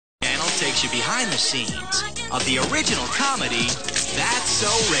takes you behind the scenes of the original comedy, That's So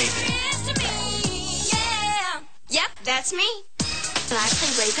Raven. Yep, that's me. And I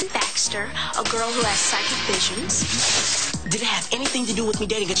play Raven Baxter, a girl who has psychic visions. Did it have anything to do with me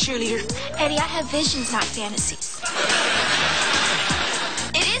dating a cheerleader? Eddie, I have visions, not fantasies.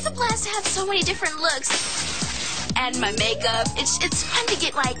 It is a blast to have so many different looks. And my makeup, it's fun to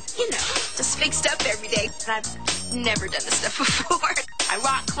get, like, you know, just fixed up every day. I've never done this stuff before. I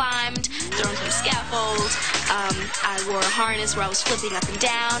rock climbed, thrown through scaffolds. I wore a harness where I was flipping up and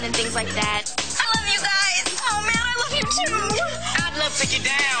down and things like that. I love you guys. Oh, man, I love you, too. I'd love to get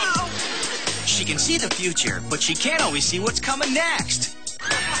down. She can see the future, but she can't always see what's coming next.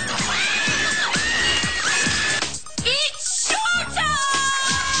 It's showtime!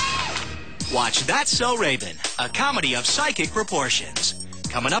 Watch That's So Raven, a comedy of psychic proportions.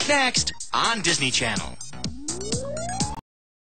 Coming up next on Disney Channel.